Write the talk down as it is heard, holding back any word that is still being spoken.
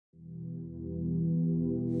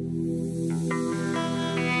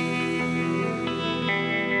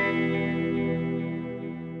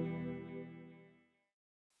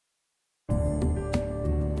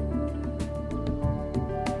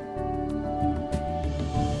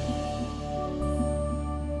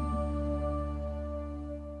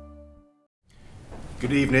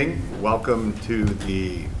Good evening. Welcome to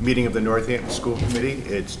the meeting of the Northampton School Committee.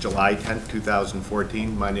 It's July 10th,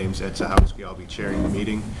 2014. My name's Ed Zahowski. I'll be chairing the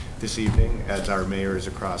meeting this evening as our mayor is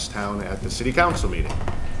across town at the City Council meeting.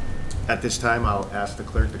 At this time, I'll ask the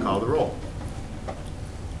clerk to call the roll.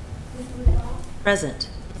 Present.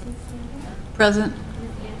 Present.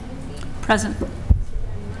 Present.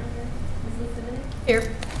 Here.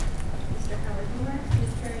 Mr. Howard Moore, Ms.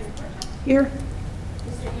 Terry McCormick, Here.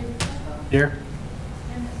 Mr. Andrew Temple, Here.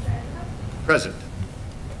 and Mr. Edcott. Present.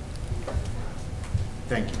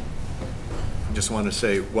 Thank you. I just want to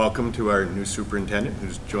say welcome to our new superintendent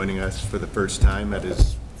who's joining us for the first time at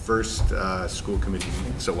his first school committee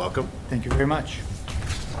meeting. So welcome. Thank you very much.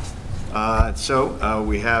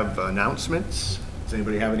 We have announcements. Does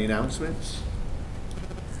anybody have any announcements?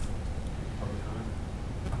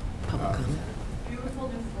 Public comment. Beautiful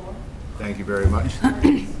new floor. Thank you very much.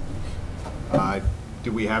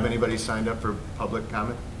 Do we have anybody signed up for public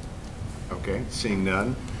comment? Okay, seeing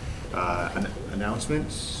none.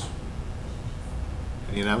 Announcements?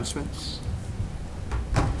 Any announcements?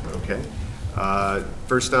 Okay.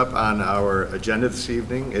 First up on our agenda this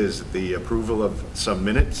evening is the approval of some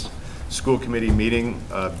minutes. School committee meeting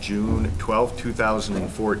of June 12,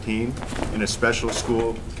 2014, and a special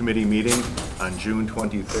school committee meeting on June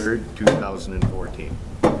 23rd, 2014.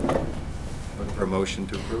 Looking for a motion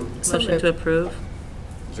to approve? Motion to approve.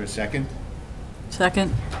 Is there a second?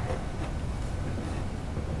 Second.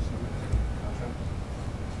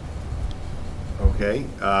 Okay.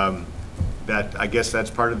 I guess that's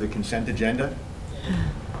part of the consent agenda?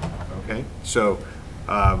 Okay. So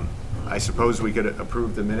I suppose we could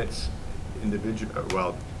approve the minutes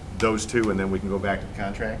well, those two, and then we can go back to the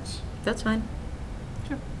contracts? That's fine.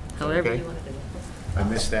 Sure. However Okay. you want to do it. I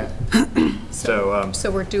missed that. So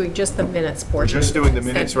we're doing just the minutes we're portion. just doing the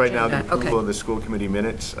minutes right now, the agenda. approval Okay. of the school committee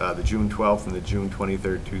minutes, the June 12th and the June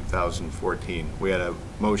 23rd, 2014. We had a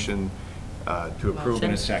motion to approve in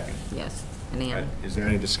a Motion. second. Yes. And Ann. Is there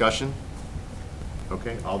any discussion?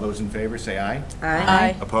 Okay, all those in favor say aye.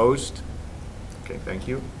 Aye. Opposed? Okay, thank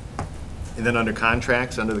you. And then under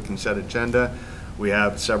contracts, under the consent agenda, we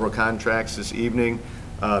have several contracts this evening.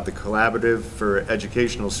 The Collaborative for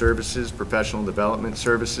Educational Services, Professional Development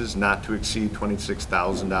Services, not to exceed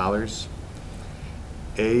 $26,000.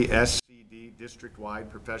 ASCD District-Wide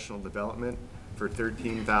Professional Development for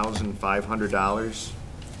 $13,500.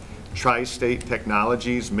 Tri-State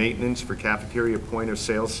Technologies Maintenance for Cafeteria Point of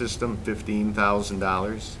Sale System,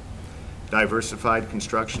 $15,000. Diversified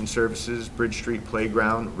Construction Services, Bridge Street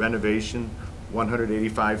Playground Renovation,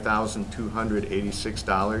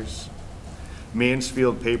 $185,286.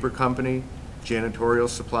 Mansfield Paper Company, Janitorial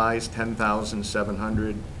Supplies,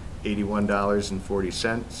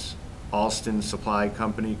 $10,781.40. Alston Supply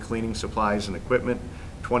Company, Cleaning Supplies and Equipment,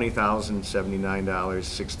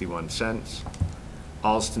 $20,079.61.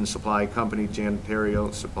 Alston Supply Company,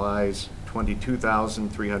 Janitorial Supplies,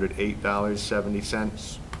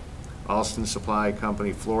 $22,308.70. Alston Supply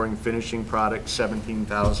Company, Flooring Finishing Products,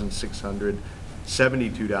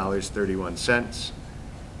 $17,672.31.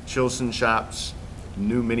 Chilson Shops,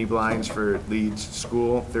 new mini blinds for Leeds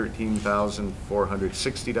School,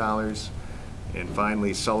 $13,460. And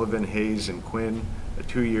finally, Sullivan, Hayes, and Quinn, a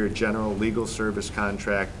 2-year general legal service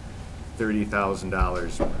contract,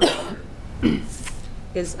 $30,000 per year.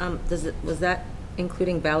 Was that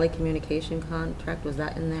including Valley Communication contract? Was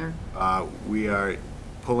that in there? We are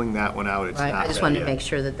pulling that one out. It's Right. not I just that wanted to yet. make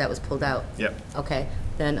sure that that was pulled out. Yep. Okay.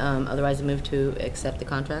 Then otherwise I move to accept the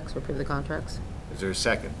contracts or approve the contracts. Is there a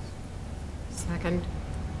second? Second.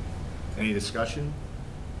 Any discussion?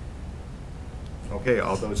 Okay,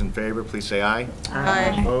 all those in favor, please say aye.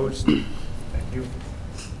 Aye. Opposed? Thank you.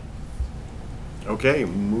 Okay,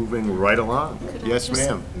 moving right along. Yes,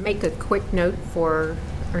 ma'am. Make a quick note for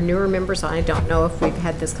our newer members. I don't know if we've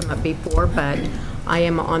had this come up before, but I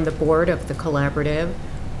am on the board of the Collaborative,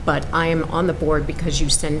 but I am on the board because you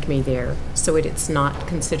send me there. So it's not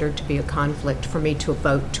considered to be a conflict for me to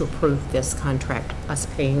vote to approve this contract, us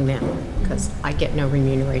paying them, because I get no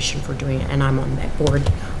remuneration for doing it, and I'm on that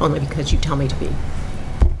board only because you tell me to be.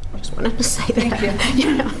 Just wanted to say that. Thank you.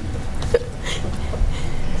 Yeah.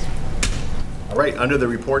 All right, under the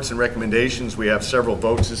reports and recommendations, we have several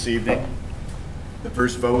votes this evening. The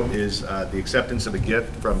first vote is the acceptance of a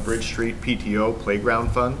gift from Bridge Street PTO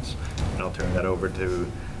Playground Funds. And I'll turn that over to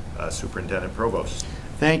Superintendent Provost.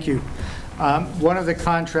 Thank you. One of the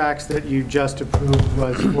contracts that you just approved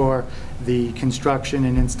was for the construction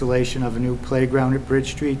and installation of a new playground at Bridge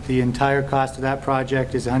Street. The entire cost of that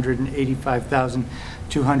project is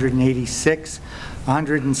 $185,286.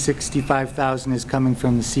 $165,000 is coming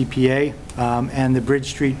from the CPA, and the Bridge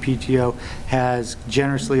Street PTO has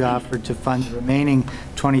generously offered to fund the remaining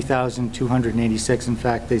 $20,286. In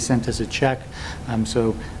fact, they sent us a check,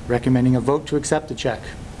 so recommending a vote to accept the check.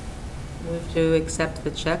 Move to accept the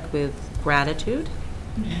check with gratitude.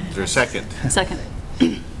 Is there a second? Second.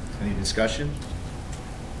 Any discussion?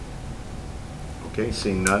 Okay,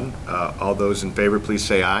 seeing none. All those in favor, please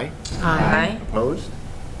say aye. Aye. Opposed?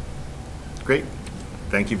 Great.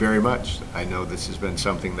 Thank you very much. I know this has been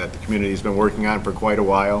something that the community's been working on for quite a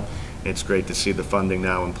while. It's great to see the funding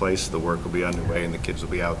now in place. The work will be underway and the kids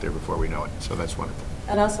will be out there before we know it. So that's wonderful.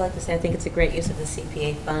 I'd also like to say I think it's a great use of the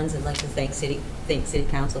CPA funds, and like to thank City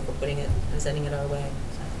Council for sending it our way.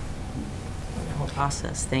 So, the whole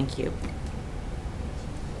process. Thank you.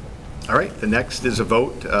 All right, the next is a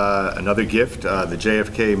vote, another gift, the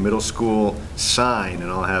JFK Middle School sign,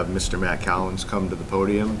 and I'll have Mr. Matt Collins come to the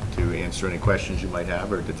podium to answer any questions you might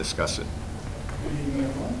have or to discuss it. Good evening,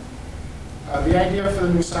 everyone. The idea for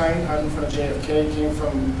the new sign out in front of JFK came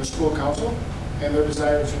from the school council and their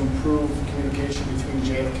desire to improve communication between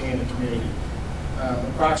JFK and the community.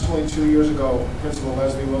 Approximately 2 years ago, Principal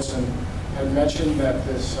Leslie Wilson had mentioned that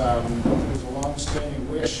this was a long-standing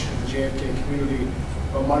wish of the JFK community,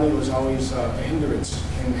 but money was always a hindrance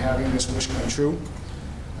in having this wish come true.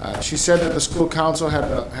 She said that the school council had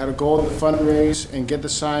a goal to fundraise and get the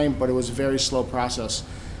sign, but it was a very slow process.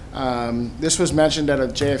 This was mentioned at a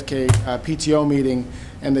JFK PTO meeting,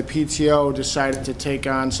 and the PTO decided to take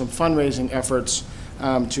on some fundraising efforts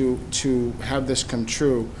to have this come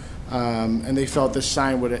true, and they felt this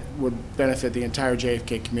sign would benefit the entire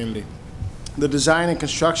JFK community. The design and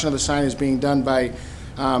construction of the sign is being done by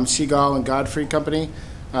Seagal and Godfrey Company,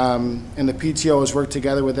 and the PTO has worked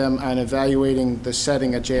together with them on evaluating the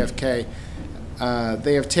setting at JFK.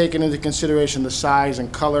 They have taken into consideration the size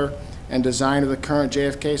and color and design of the current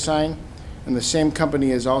JFK sign, and the same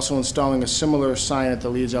company is also installing a similar sign at the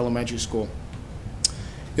Leeds Elementary School.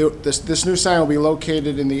 This new sign will be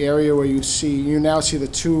located in the area where you now see the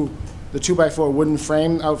 2x4 wooden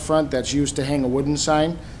frame out front that's used to hang a wooden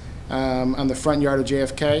sign on the front yard of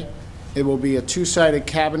JFK. It will be a two-sided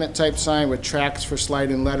cabinet type sign with tracks for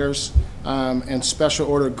slide-in letters and special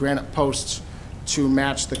ordered granite posts to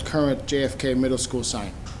match the current JFK Middle School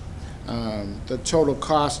sign. The total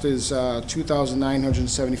cost is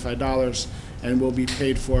 $2,975 and will be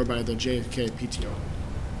paid for by the JFK PTO.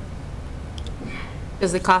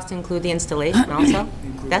 Does the cost include the installation also?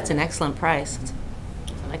 That's an excellent price. It's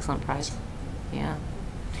an excellent price. Yeah.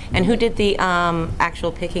 And who did the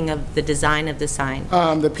actual picking of the design of the sign?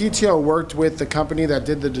 The PTO worked with the company that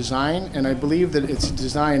did the design, and I believe that it's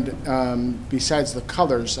designed, besides the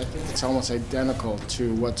colors, I think it's almost identical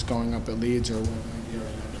to what's going up at Leeds or what might be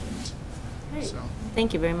already at Leeds. Great. So,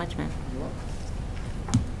 Thank you very much, man. you're welcome.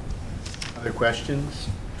 Other questions?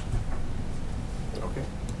 Okay.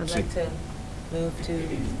 I'd like to move to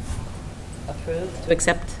approve, to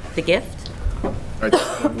accept the gift. All right,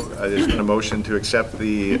 there's been a motion to accept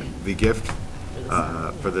the gift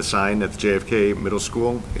for the sign at the JFK Middle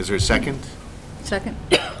School. Is there a second? Second.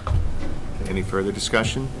 Any further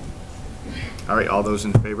discussion? All right, all those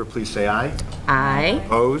in favor, please say aye. Aye.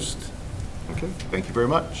 Opposed? Okay, thank you very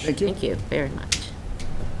much. Thank you. Thank you very much.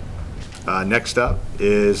 Next up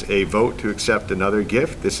is a vote to accept another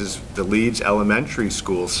gift. This is the Leeds Elementary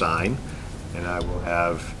School sign, and I will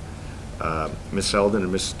have Ms. Selden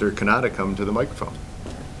and Mr. Kanata come to the microphone.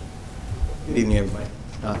 Good evening, everybody.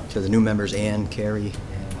 To the new members, Ann, Carrie,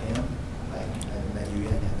 and Anna. I haven't met you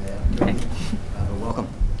yet, but welcome.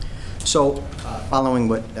 So, following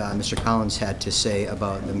what Mr. Collins had to say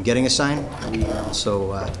about them getting a sign, we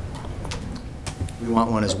also we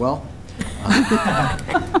want one as well.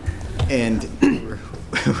 And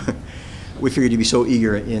we figured you'd be so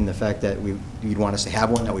eager in the fact that you'd want us to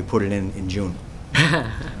have one that we put it in June. Okay.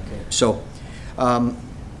 So,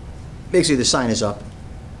 basically the sign is up.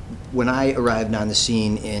 When I arrived on the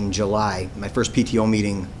scene in July, my first PTO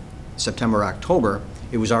meeting, September, October,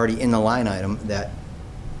 it was already in the line item that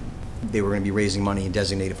they were going to be raising money and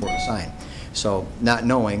designated for the sign. So not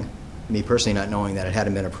knowing, me personally not knowing that it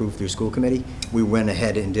hadn't been approved through school committee, we went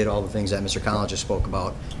ahead and did all the things that Mr. Collins just spoke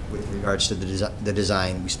about with regards to the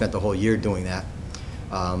design. We spent the whole year doing that.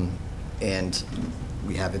 And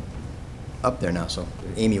we have it up there now. So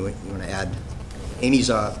Amy, you want to add? Amy's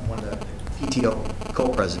one of the PTO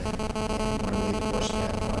co-president.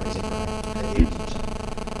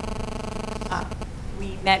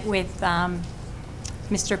 We met with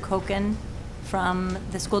Mr. Koken from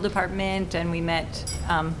the school department, and we met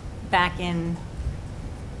back in,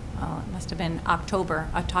 it must have been October,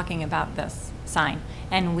 talking about this sign.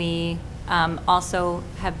 And we also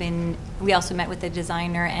met with the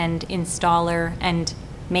designer and installer and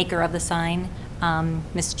maker of the sign,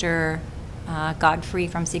 Mr. Godfrey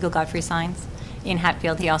from Siegel Godfrey Signs in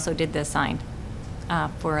Hatfield. He also did the sign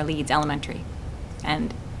for Leeds Elementary.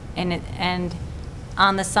 And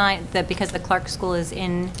on the sign, because the Clark School is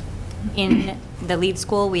in the Leeds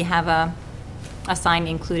School, we have a sign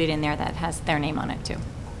included in there that has their name on it too.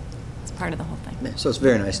 It's part of the whole thing. Yeah, so it's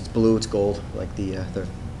very nice. It's blue, it's gold, like the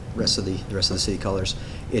rest of the city colors.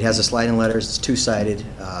 It has the sliding letters. It's two-sided.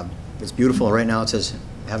 It's beautiful. Right now it says,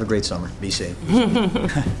 "Have a great summer. Be safe."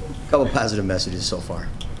 A couple positive messages so far.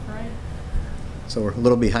 So we're a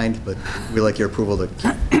little behind, but we like your approval to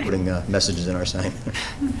keep putting messages in our sign.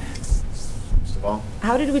 Mr. Ball?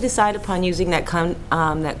 How did we decide upon using that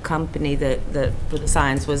company for the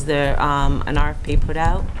signs? Was there an RFP put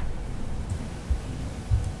out?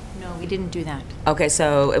 No, we didn't do that. Okay,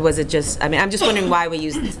 so was it just, I mean, I'm just wondering why we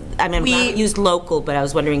used, I mean, we used local, but I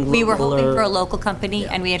was wondering local. We were hoping or, for a local company,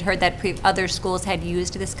 Yeah. and we had heard that other schools had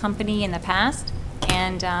used this company in the past,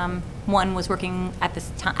 and one was working at the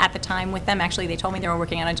time with them. Actually, they told me they were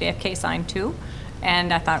working on a JFK sign too,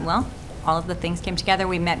 and I thought, well, all of the things came together.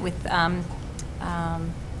 We met with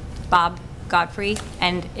Bob Godfrey,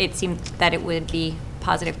 and it seemed that it would be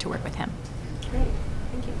positive to work with him. Great,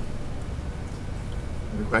 thank you.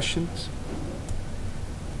 Any questions?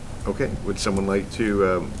 Okay, would someone like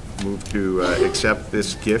to move to accept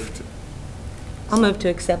this gift? I'll move to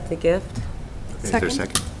accept the gift. Okay, is there a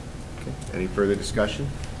second? Okay, any further discussion?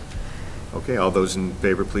 Okay, all those in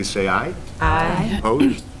favor, please say aye. Aye.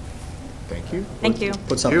 Opposed? Thank you. Thank you.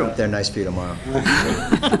 Put something up there nice for you tomorrow.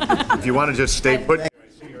 If you want to just stay put, I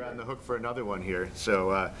see you're on the hook for another one here.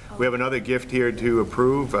 So we have another gift here to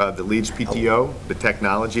approve, the Leeds PTO, the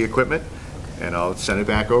technology equipment, and I'll send it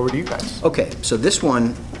back over to you guys. Okay, so this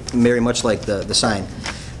one, very much like the sign,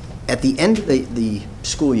 at the end of the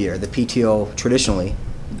school year, the PTO traditionally,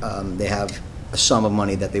 they have a sum of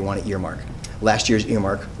money that they want to earmark. Last year's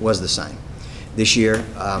earmark was the sign. This year,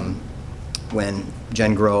 when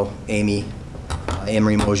Jen Groh, Amy,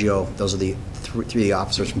 Anne-Marie Moggio, those are the three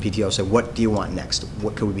officers from PTO, said, what do you want next?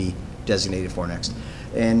 What could we be designated for next?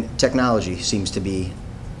 And technology seems to be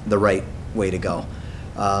the right way to go.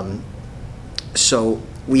 So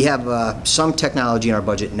we have some technology in our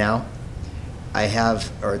budget now.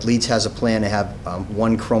 Leeds has a plan to have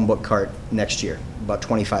one Chromebook cart next year, about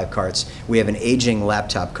 25 carts. We have an aging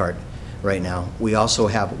laptop cart right now. We also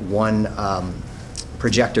have one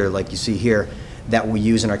projector, like you see here, that we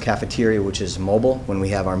use in our cafeteria, which is mobile when we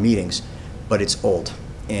have our meetings, but it's old,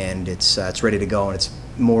 and it's ready to go, and it's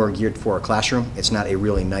more geared for a classroom. It's not a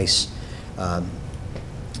really nice,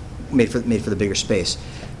 made for the bigger space.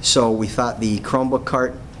 So we thought the Chromebook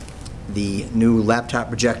cart, the new laptop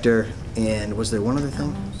projector, and was there one other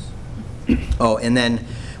thing? Oh, and then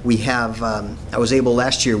we have, I was able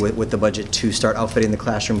last year with the budget to start outfitting the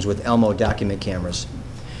classrooms with Elmo document cameras.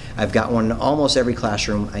 I've got one in almost every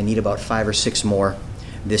classroom. I need about 5 or 6 more.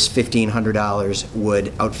 This $1,500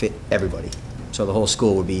 would outfit everybody. So the whole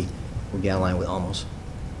school would be online with Elmos.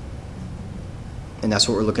 And that's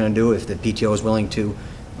what we're looking to do. If the PTO is willing to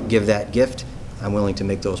give that gift, I'm willing to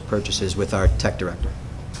make those purchases with our technology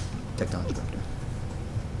director.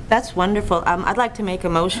 That's wonderful. I'd like to make a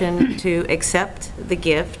motion to accept the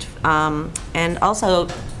gift and also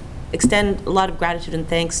extend a lot of gratitude and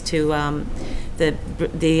thanks to the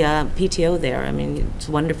PTO there. I mean, it's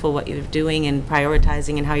wonderful what you're doing and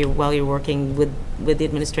prioritizing and how you're working with the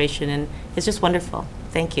administration, and it's just wonderful.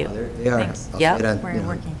 Thank you. They are. Thanks. Yep. We're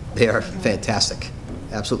working. They are fantastic.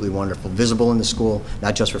 Absolutely wonderful. Visible in the school,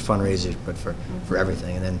 not just for fundraisers, but for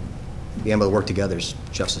everything. And then being able to work together is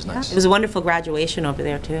just as nice. It was a wonderful graduation over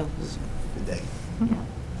there, too. Good day.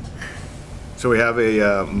 So we have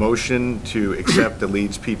a motion to accept the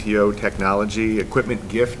Leeds PTO technology equipment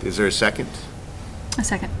gift. Is there a second? A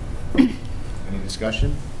second. Any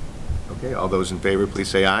discussion? Okay, all those in favor, please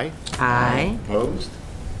say aye. Aye. Opposed?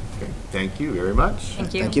 Okay, thank you very much.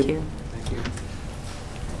 Thank you. Thank you. Thank you.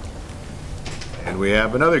 And we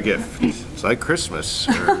have another gift. It's like Christmas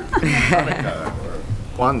or Hanukkah or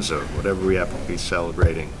Kwanzaa, whatever we happen to be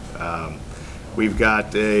celebrating. We've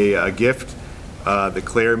got a gift, the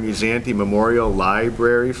Claire Musanti Memorial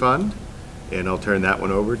Library Fund, and I'll turn that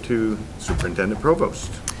one over to Superintendent Provost.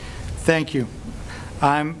 Thank you.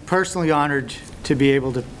 I'm personally honored to be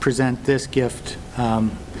able to present this gift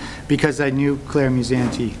because I knew Claire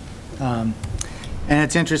Musanti. And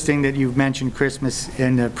it's interesting that you mentioned Christmas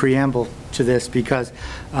in the preamble to this, because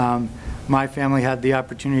my family had the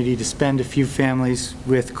opportunity to spend a few families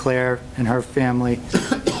with Claire and her family.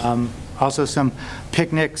 Also some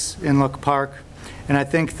picnics in Look Park. And I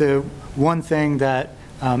think the one thing that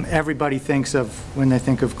everybody thinks of when they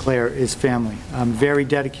think of Claire is family. Very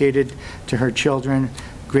dedicated to her children,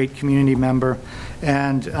 great community member.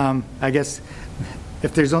 And I guess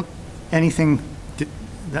if there's anything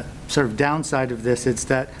that sort of downside of this, it's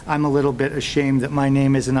that I'm a little bit ashamed that my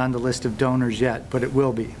name isn't on the list of donors yet, but it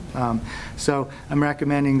will be. So I'm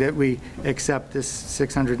recommending that we accept this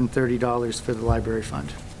 $630 for the library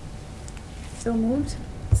fund. So moved?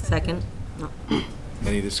 Second?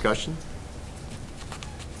 Any discussion?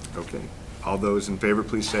 Okay. All those in favor,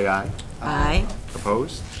 please say aye. Aye.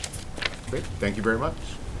 Opposed? Great, thank you very much.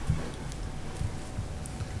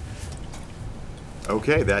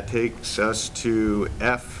 Okay, that takes us to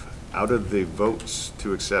F, out of the votes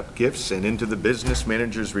to accept gifts and into the business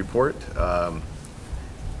manager's report. I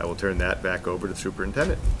will turn that back over to the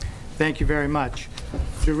superintendent. Thank you very much.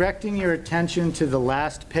 Directing your attention to the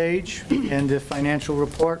last page in the financial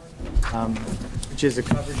report, which is a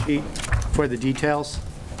cover sheet for the details.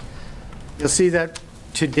 You'll see that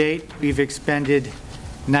to date, we've expended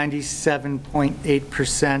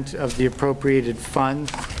 97.8% of the appropriated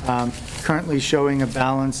funds, currently showing a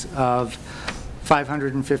balance of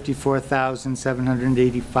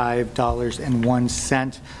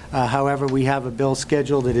 $554,785.01. However, we have a bill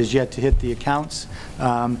schedule that is yet to hit the accounts.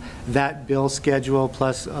 That bill schedule,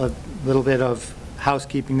 plus a little bit of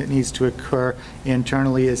housekeeping that needs to occur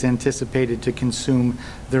internally, is anticipated to consume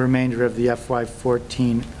the remainder of the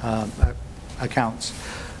FY14 accounts.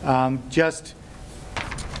 Just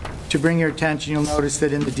to bring your attention, you'll notice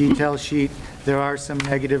that in the detail sheet, there are some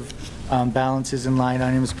negative balances in line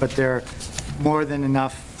items, but there are more than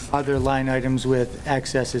enough other line items with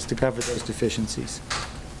excesses to cover those deficiencies.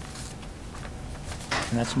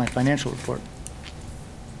 And that's my financial report.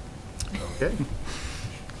 Okay.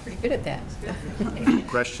 Pretty good at that. Any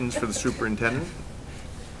questions for the superintendent?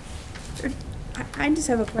 I just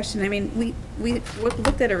have a question. I mean, we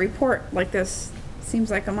looked at a report like this,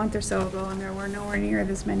 seems like a month or so ago, and there were nowhere near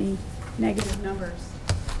this many negative numbers.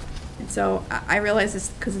 And so I realize this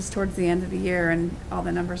because it's towards the end of the year and all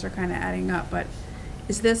the numbers are kind of adding up, but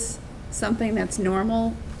is this something that's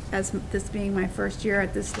normal, as this being my first year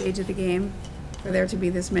at this stage of the game, for there to be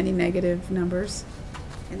this many negative numbers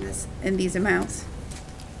in these amounts?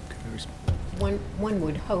 One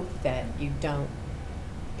would hope that you don't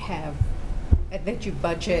have, that you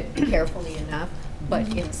budget carefully enough, but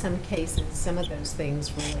in some cases, some of those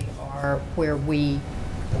things really are where we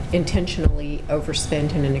intentionally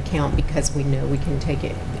overspend in an account because we know we can take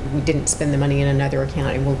it, we didn't spend the money in another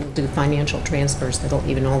account, and we'll do financial transfers that'll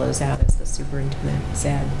even all those out, as the superintendent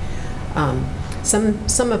said.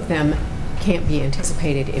 Some of them can't be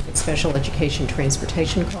anticipated if it's special education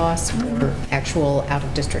transportation costs or actual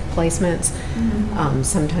out-of-district placements.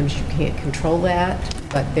 Sometimes you can't control that,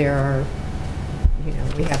 but there are,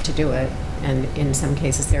 we have to do it. And in some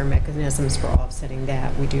cases, there are mechanisms for offsetting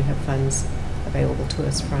that. We do have funds available to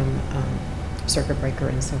us from circuit breaker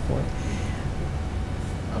and so forth.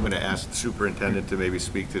 I'm going to ask the superintendent to maybe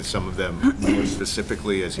speak to some of them more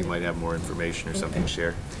specifically, as he might have more information or something to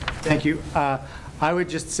share. Thank you. I would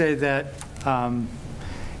just say that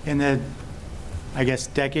in the, I guess,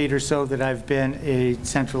 decade or so that I've been a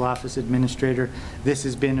central office administrator, this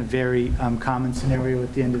has been a very common scenario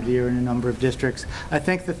at the end of the year in a number of districts. I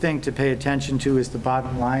think the thing to pay attention to is the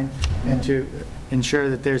bottom line, and to ensure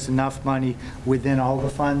that there's enough money within all the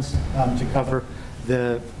funds to cover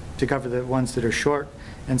the ones that are short.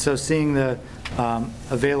 And so seeing the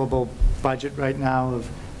available budget right now of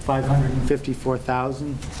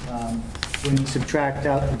 $554,000, when you subtract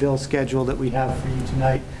out the bill schedule that we have for you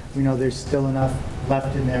tonight, we know there's still enough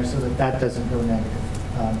left in there so that that doesn't go negative.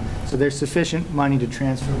 So there's sufficient money to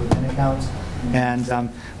transfer within accounts. And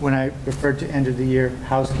when I referred to end of the year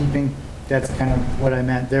housekeeping, that's kind of what I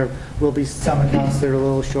meant. There will be some accounts that are a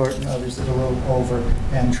little short and others that are a little over.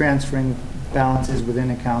 And transferring balances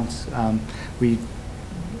within accounts, we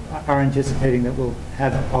are anticipating that we'll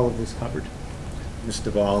have all of this covered. Ms.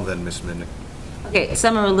 Duvall, then Ms. Minnick. Okay,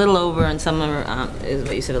 some are a little over and some are, is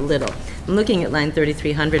what you said, a little. I'm looking at line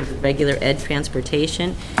 3300, regular ed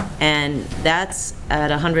transportation, and that's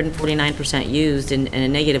at 149% used and a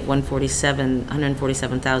negative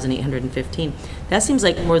 147,815. That seems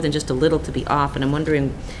like more than just a little to be off, and I'm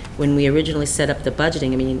wondering, when we originally set up the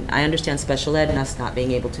budgeting, I mean, I understand special ed and us not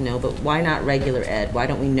being able to know, but why not regular ed? Why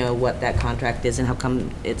don't we know what that contract is and how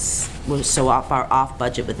come we're so far off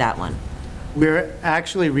budget with that one? We're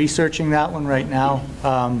actually researching that one right now.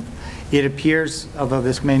 It appears, although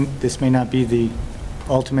this may not be the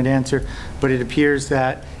ultimate answer, but it appears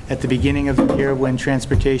that at the beginning of the year, when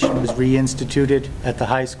transportation was reinstituted at the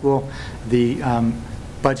high school, the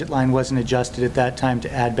budget line wasn't adjusted at that time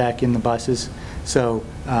to add back in the buses. So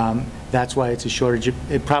that's why it's a shortage.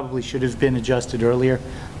 It probably should have been adjusted earlier,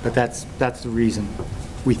 but that's the reason,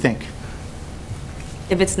 we think.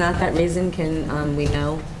 If it's not that reason, can we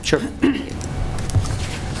know? Sure.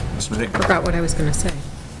 Ms. Minnick? Forgot what I was going to say.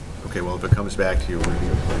 Okay, well, if it comes back to you, we'll be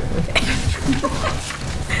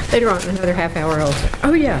Later on, another half hour.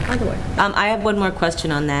 Oh, yeah, by the way. I have one more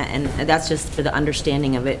question on that, and that's just for the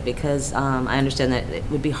understanding of it, because I understand that it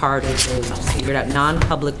would be hard to figure it out.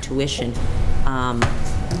 Non-public tuition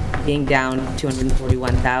being down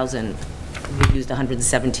 $241,000, we used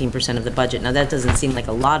 117% of the budget. Now, that doesn't seem like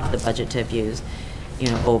a lot of the budget to have used,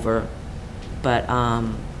 over, but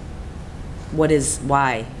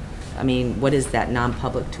why? I mean, what is that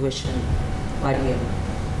non-public tuition? Why do we have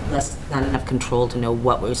not enough control to know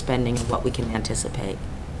what we're spending and what we can anticipate?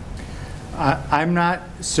 I'm not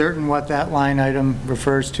certain what that line item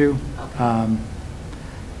refers to.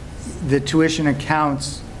 The tuition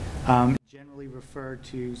accounts generally refer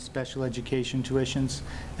to special education tuitions,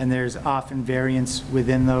 and there's often variance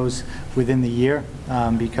within those within the year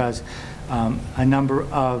because a number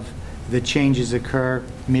of the changes occur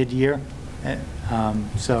mid-year.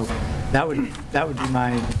 So that would be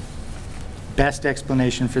my best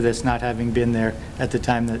explanation for this not having been there at the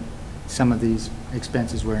time that some of these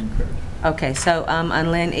expenses were incurred. Okay, so on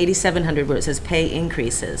line 8700 where it says pay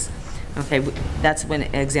increases, okay, that's an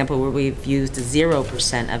example where we've used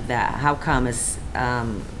 0% of that. How come does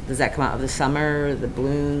that come out of the summer, the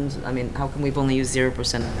balloons? I mean, how come we've only used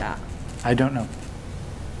 0% of that? I don't know.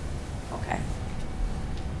 Okay.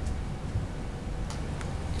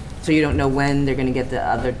 So you don't know when they're going to get the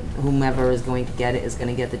other, whomever is going to get it is going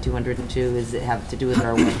to get the 202? Does it have to do with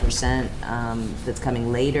our 1% that's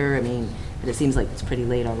coming later? I mean, but it seems like it's pretty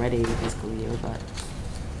late already, the fiscal year, but.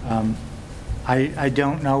 I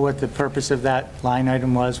don't know what the purpose of that line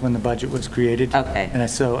item was when the budget was created. Okay. And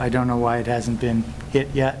so I don't know why it hasn't been hit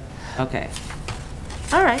yet. Okay.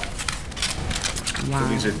 All right. So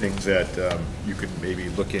these are things that you could maybe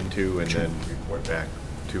look into and then report back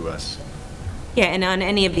to us. Yeah, and on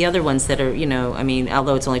any of the other ones that are, I mean,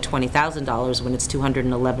 although it's only $20,000 when it's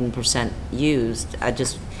 211% used, I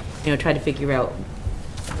just, try to figure out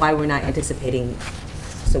why we're not anticipating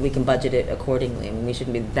so we can budget it accordingly. I mean, we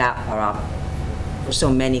shouldn't be that far off for so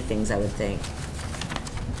many things, I would think. I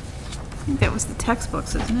think that was the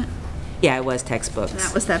textbooks, isn't it? Yeah, it was textbooks. And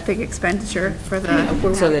that was that big expenditure for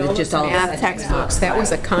the So that it just all Math textbooks. That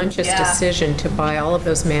was a conscious decision to buy all of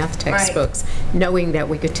those math textbooks, knowing that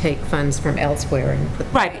we could take funds from elsewhere and put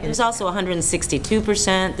them Right, but there's also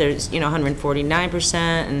 162%, there's, 149%,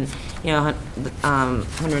 and,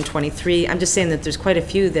 123. I'm just saying that there's quite a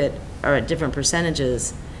few that are at different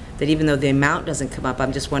percentages, that even though the amount doesn't come up,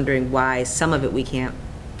 I'm just wondering why some of it we can't,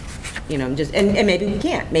 and maybe we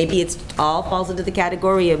can't. Maybe it's all falls into the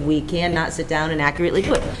category of we cannot sit down and accurately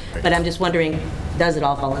do it. But I'm just wondering, does it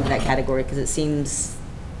all fall into that category? Because it seems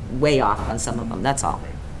way off on some of them, that's all.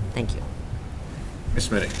 Thank you. Ms.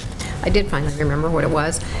 Minnick? I did finally remember what it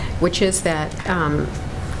was, which is that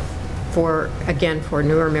for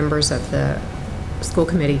newer members of the school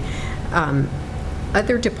committee,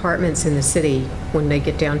 other departments in the city, when they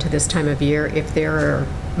get down to this time of year, if there are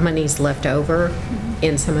monies left over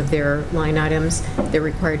in some of their line items, they're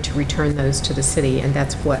required to return those to the city, and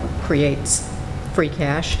that's what creates free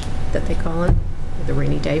cash, that they call it, the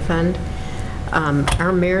rainy day fund.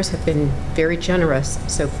 Our mayors have been very generous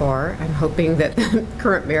so far. I'm hoping that the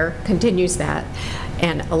current mayor continues that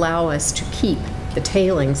and allow us to keep the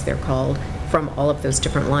tailings, they're called, from all of those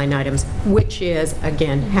different line items, which is,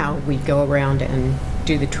 again, how we go around and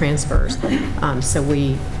do the transfers. So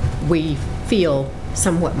we feel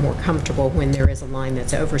somewhat more comfortable when there is a line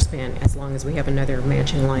that's overspent, as long as we have another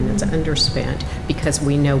matching line that's underspent, because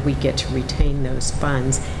we know we get to retain those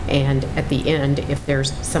funds. And at the end, if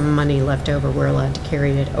there's some money left over, we're allowed to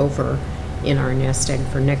carry it over in our nest egg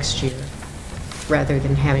for next year, rather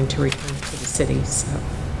than having to return it to the city. So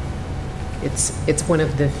it's one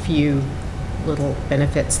of the few little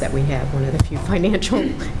benefits that we have, one of the few financial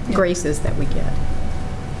graces that we get.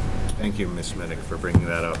 Thank you, Ms. Minnick, for bringing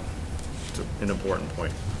that up. It's an important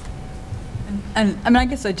point. And I mean, I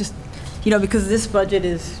guess I just, because this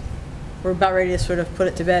budget we're about ready to sort of put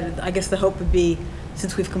it to bed. I guess the hope would be,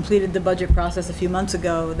 since we've completed the budget process a few months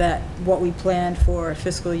ago, that what we planned for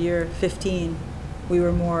fiscal year 15, we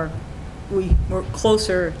were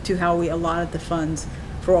closer to how we allotted the funds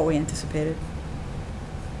for what we anticipated.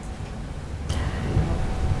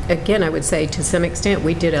 Again, I would say to some extent,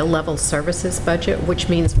 we did a level services budget, which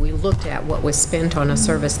means we looked at what was spent on a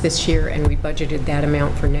service this year and we budgeted that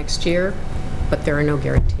amount for next year, but there are no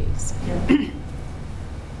guarantees.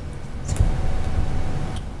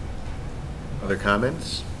 Other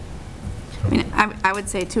comments? I mean, I would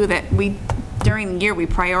say too that during the year, we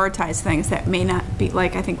prioritize things that may not be,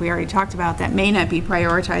 like I think we already talked about, that may not be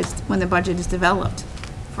prioritized when the budget is developed.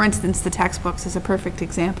 For instance, the textbooks is a perfect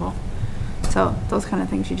example. So those kind of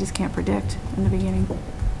things you just can't predict in the beginning.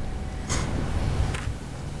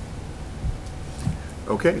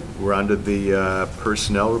 Okay, we're on to the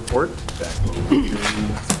personnel report. Back over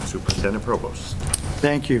to Superintendent Provost.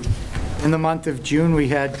 Thank you. In the month of June, we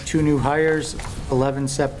had 2 new hires, 11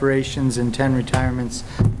 separations, and 10 retirements,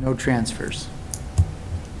 no transfers.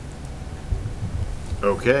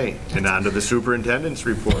 Okay, and on to the superintendent's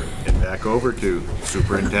report. And back over to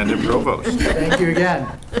Superintendent Provost. Thank you again.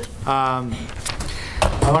 I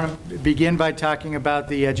want to begin by talking about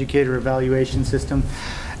the educator evaluation system.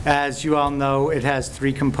 As you all know, it has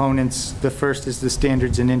 3 components. The first is the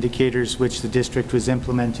standards and indicators, which the district was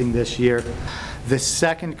implementing this year. The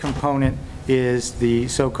second component is the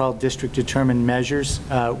so-called district-determined measures,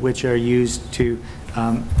 which are used to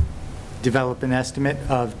develop an estimate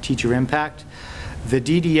of teacher impact. The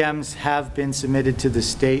DDMs have been submitted to the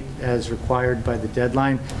state as required by the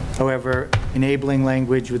deadline. However, enabling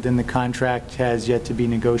language within the contract has yet to be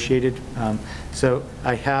negotiated. So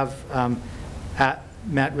I have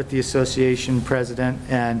met with the association president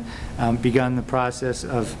and begun the process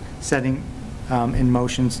of setting in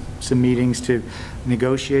motion some meetings to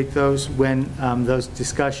negotiate those. When those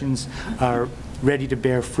discussions are ready to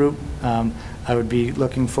bear fruit, I would be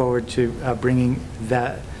looking forward to bringing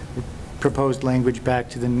that proposed language back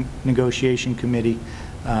to the negotiation committee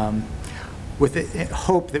with the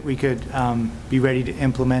hope that we could be ready to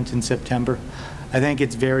implement in September. I think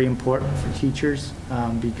it's very important for teachers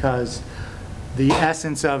because the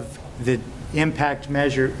essence of the impact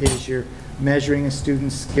measure is you're measuring a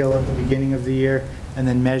student's skill at the beginning of the year and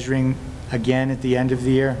then measuring again at the end of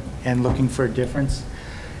the year and looking for a difference.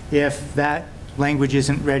 If that language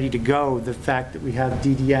isn't ready to go, the fact that we have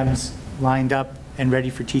DDMs lined up and ready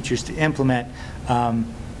for teachers to implement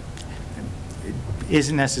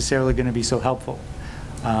isn't necessarily going to be so helpful.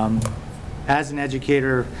 As an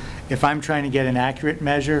educator, if I'm trying to get an accurate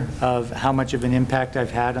measure of how much of an impact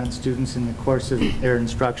I've had on students in the course of their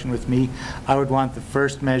instruction with me, I would want the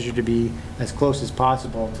first measure to be as close as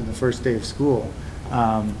possible to the first day of school,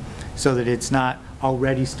 so that it's not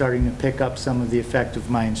already starting to pick up some of the effect of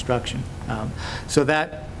my instruction. So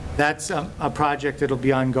that's a project that'll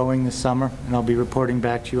be ongoing this summer, and I'll be reporting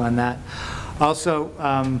back to you on that. Also,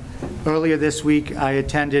 earlier this week, I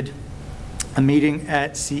attended a meeting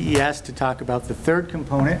at CES to talk about the third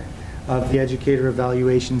component of the educator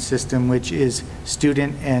evaluation system, which is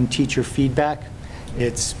student and teacher feedback.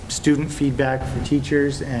 It's student feedback for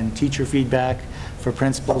teachers and teacher feedback for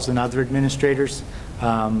principals and other administrators.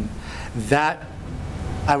 That,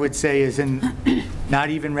 I would say, is not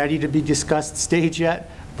even ready to be discussed stage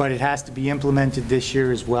yet, but it has to be implemented this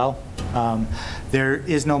year as well. There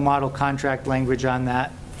is no model contract language on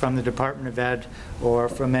that from the Department of Ed or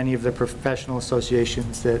from any of the professional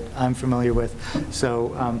associations that I'm familiar with.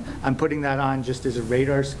 So I'm putting that on just as a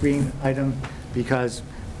radar screen item because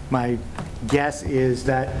my guess is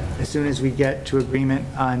that as soon as we get to agreement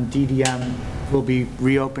on DDM, we'll be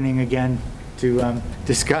reopening again to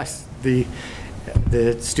discuss the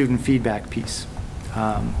student feedback piece.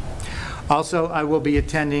 Also, I will be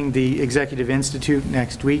attending the Executive Institute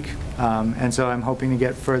next week, and so I'm hoping to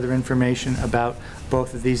get further information about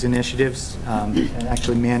both of these initiatives and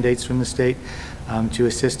actually mandates from the state to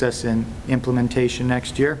assist us in implementation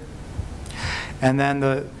next year. And then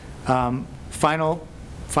the final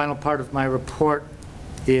part of my report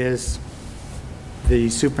is the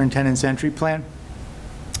superintendent's entry plan,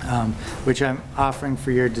 which I'm offering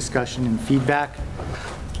for your discussion and feedback.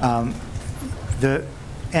 The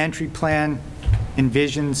entry plan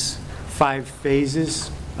envisions 5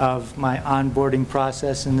 phases of my onboarding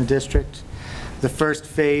process in the district. The first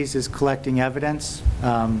phase is collecting evidence,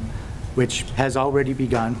 which has already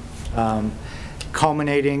begun,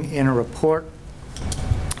 culminating in a report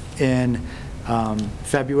in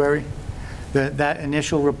February. That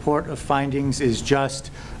initial report of findings is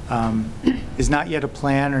not yet a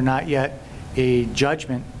plan or not yet a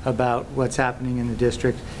judgment about what's happening in the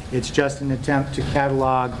district. It's just an attempt to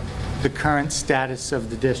catalog the current status of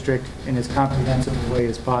the district in as comprehensive a way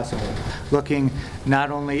as possible, looking not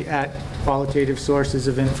only at qualitative sources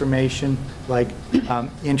of information like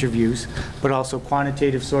interviews, but also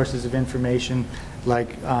quantitative sources of information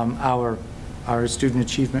like our student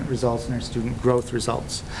achievement results and our student growth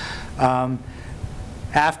results.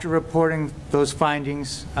 After reporting those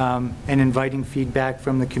findings and inviting feedback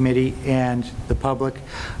from the committee and the public,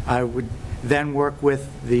 I would then work with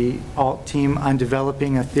the ALT team on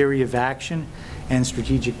developing a theory of action and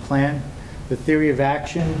strategic plan. The theory of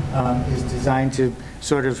action is designed to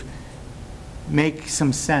sort of make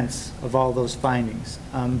some sense of all those findings,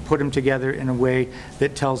 put them together in a way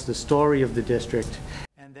that tells the story of the district,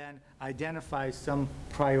 and then identify some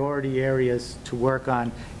priority areas to work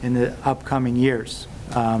on in the upcoming years.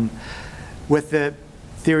 With the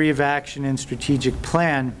theory of action and strategic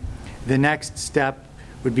plan, the next step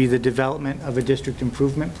would be the development of a district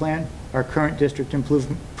improvement plan. Our current district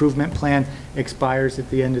improvement plan expires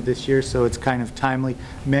at the end of this year, so it's kind of timely.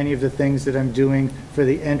 Many of the things that I'm doing for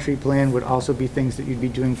the entry plan would also be things that you'd be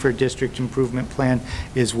doing for a district improvement plan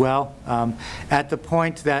as well. At the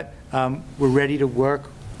point that we're ready to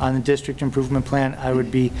work on the district improvement plan, I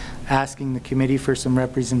would be asking the committee for some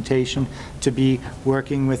representation to be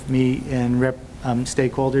working with me and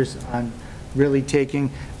stakeholders on really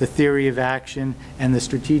taking the theory of action and the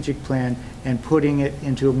strategic plan and putting it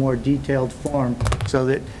into a more detailed form so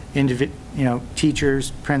that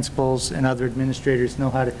teachers, principals, and other administrators know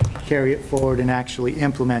how to carry it forward and actually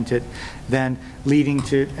implement it, then leading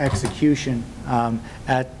to execution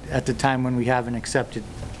at the time when we have an accepted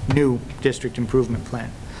new district improvement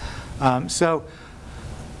plan. I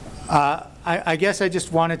guess I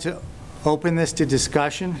just wanted to open this to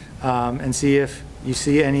discussion and see if you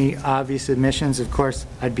see any obvious omissions. Of course,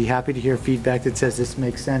 I'd be happy to hear feedback that says this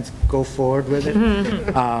makes sense, go forward with it.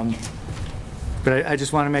 But I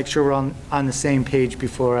just want to make sure we're on the same page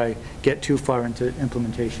before I get too far into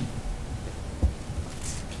implementation.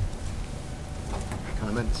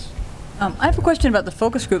 Comments? I have a question about the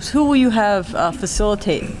focus groups. Who will you have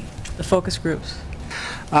facilitate the focus groups?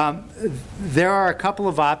 There are a couple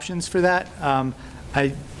of options for that.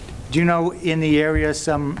 I do know in the area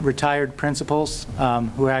some retired principals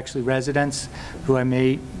who are actually residents who I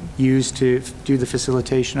may use to do the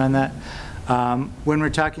facilitation on that. When we're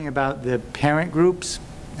talking about the parent groups,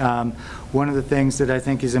 one of the things that I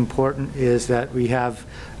think is important is that we have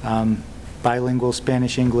bilingual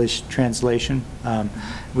Spanish-English translation.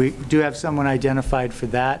 We do have someone identified for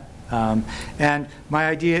that. And my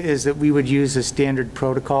idea is that we would use a standard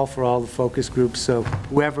protocol for all the focus groups, so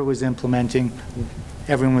whoever was implementing,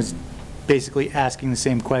 everyone was basically asking the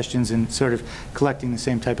same questions and sort of collecting the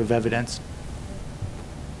same type of evidence.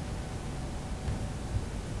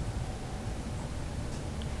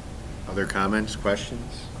 Other comments,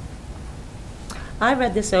 questions? I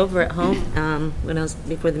read this over at home when I was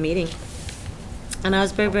before the meeting, and I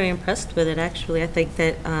was very, very impressed with it, actually. I think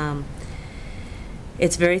that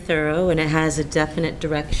it's very thorough, and it has a definite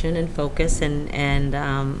direction and focus, and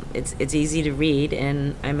it's easy to read,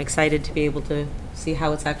 and I'm excited to be able to see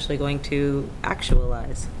how it's actually going to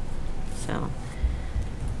actualize. So,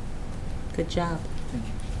 good job. Thank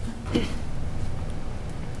you.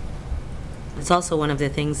 It's also one of the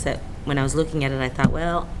things that when I was looking at it, I thought,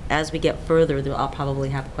 well, as we get further, I'll probably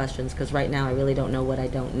have questions, because right now I really don't know what I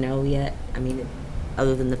don't know yet. I mean,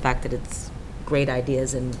 other than the fact that it's great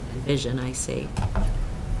ideas and vision I see.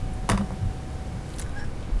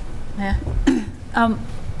 Yeah.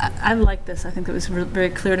 I like this. I think it was very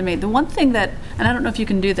clear to me. The one thing that, and I don't know if you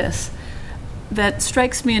can do this, that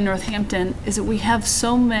strikes me in Northampton is that we have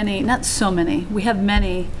so many, not so many, we have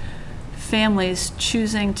many families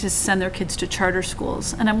choosing to send their kids to charter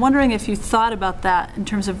schools. And I'm wondering if you thought about that in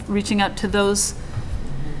terms of reaching out to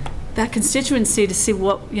that constituency to see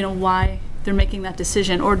what, why they're making that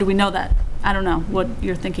decision, or do we know that? I don't know what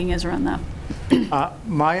your thinking is around that.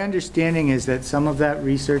 My understanding is that some of that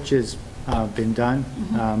research has been done.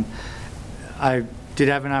 Mm-hmm. I did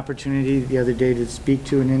have an opportunity the other day to speak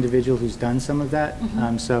to an individual who's done some of that.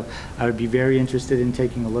 Mm-hmm. So I would be very interested in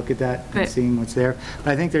taking a look at that and seeing what's there. But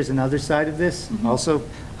I think there's another side of this mm-hmm. also,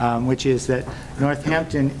 which is that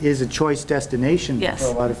Northampton is a choice destination yes.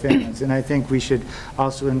 for a lot of families. And I think we should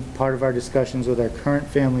also, in part of our discussions with our current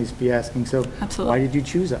families, be asking, so Absolutely. Why did you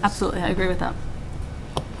choose us? Absolutely, I agree with that.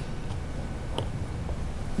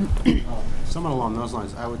 Somewhat along those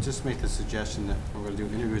lines, I would just make the suggestion that when we're going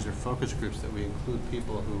to do interviews or focus groups, that we include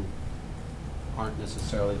people who aren't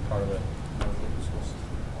necessarily part of the Northampton school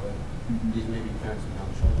system. Mm-hmm. These may be parents of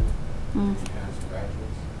young children, Mm. maybe parents of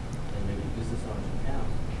graduates, and maybe business owners in town,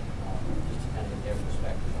 just to kind of get their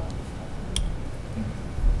perspective on this stuff.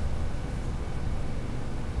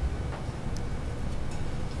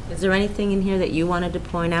 Is there anything in here that you wanted to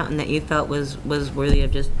point out and that you felt was worthy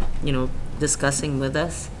of just, discussing with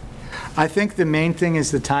us? I think the main thing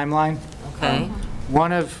is the timeline. Okay.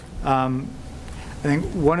 I think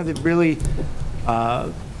one of the really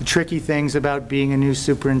tricky things about being a new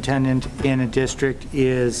superintendent in a district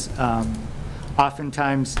is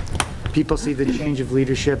oftentimes people see the change of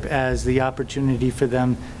leadership as the opportunity for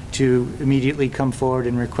them to immediately come forward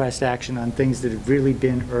and request action on things that have really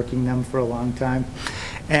been irking them for a long time.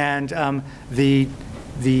 And the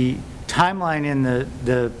timeline in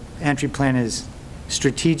the entry plan is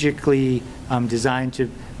strategically designed to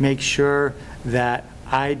make sure that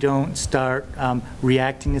I don't start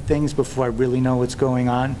reacting to things before I really know what's going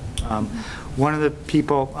on. One of the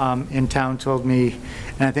people in town told me,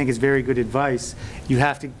 and I think it's very good advice, you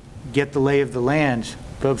have to get the lay of the land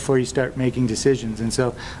before you start making decisions. And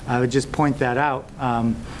so I would just point that out.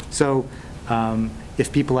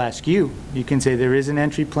 If people ask you, you can say there is an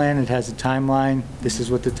entry plan, it has a timeline, this is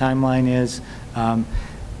what the timeline is.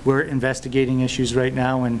 We're investigating issues right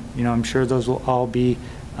now, and I'm sure those will all be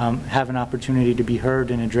have an opportunity to be heard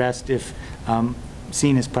and addressed if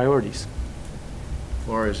seen as priorities.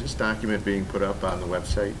 Laura, is this document being put up on the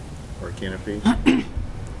website, or can it be? I think it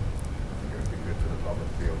would be good for the public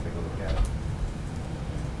to be able to take a look at it.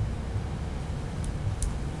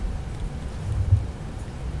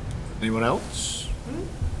 Anyone else?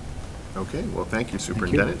 Okay, well, thank you,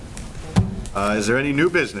 Superintendent. Is there any new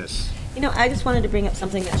business? I just wanted to bring up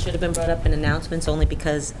something that should have been brought up in announcements only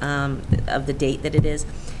because of the date that it is.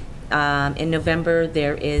 In November,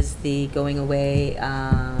 there is the going away,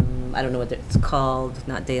 I don't know what it's called,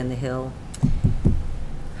 not Day on the Hill.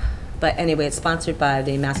 But anyway, it's sponsored by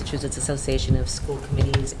the Massachusetts Association of School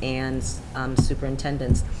Committees and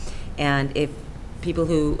Superintendents. And if people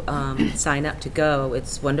who sign up to go,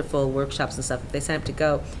 it's wonderful workshops and stuff. If they sign up to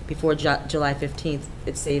go before July 15th,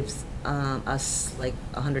 it saves us like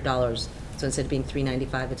 $100. So instead of being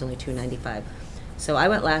 $395, it's only $295. So I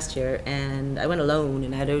went last year, and I went alone,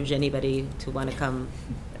 and I'd urge anybody to want to come.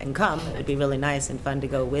 It would be really nice and fun to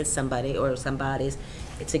go with somebody or somebody's.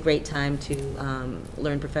 It's a great time to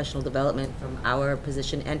learn professional development from our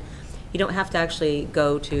position, and you don't have to actually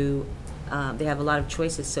go to, they have a lot of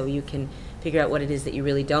choices, so you can figure out what it is that you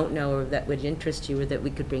really don't know or that would interest you or that we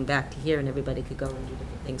could bring back to here, and everybody could go and do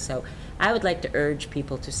different things. So I would like to urge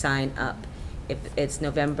people to sign up. If it's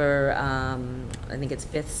November, I think it's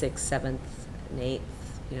 5th, 6th, 7th, and 8th.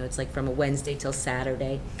 It's like from a Wednesday till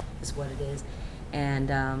Saturday is what it is. And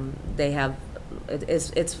they have,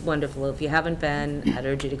 it's wonderful. If you haven't been, I'd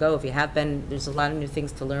urge you to go. If you have been, there's a lot of new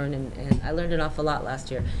things to learn, and I learned an awful lot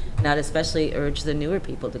last year. And I'd especially urge the newer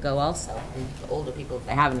people to go also, and the older people if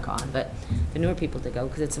they haven't gone, but the newer people to go,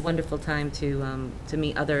 because it's a wonderful time to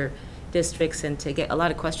meet other districts and to get a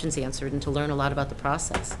lot of questions answered and to learn a lot about the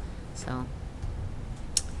process. So.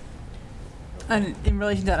 And in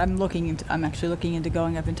relation to that, I'm actually looking into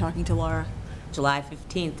going. I've been talking to Laura. July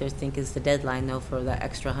 15th, I think, is the deadline, though, for the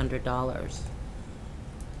extra $100.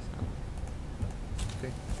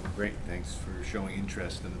 Okay, great. Thanks for showing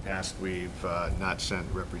interest. In the past, we've not sent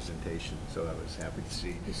representation, so I was happy to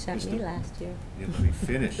see. You sent me last year. Let me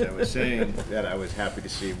finish. I was saying that I was happy to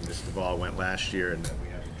see Mr. Ball went last year and that we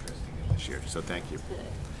have interest in this year, so thank you.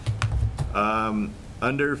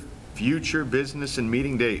 Under future business and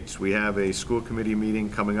meeting dates, we have a school committee meeting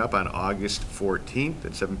coming up on August 14th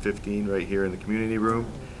at 7:15 right here in the community room,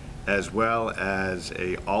 as well as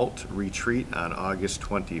a alt retreat on August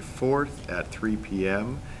 24th at 3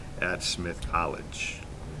 p.m. at Smith College.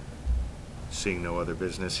 Seeing no other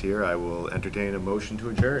business here, I will entertain a motion to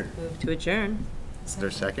adjourn. Move to adjourn. Is there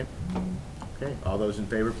a second? Okay, all those in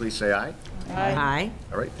favor, please say aye. Aye.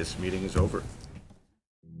 All right, this meeting is over.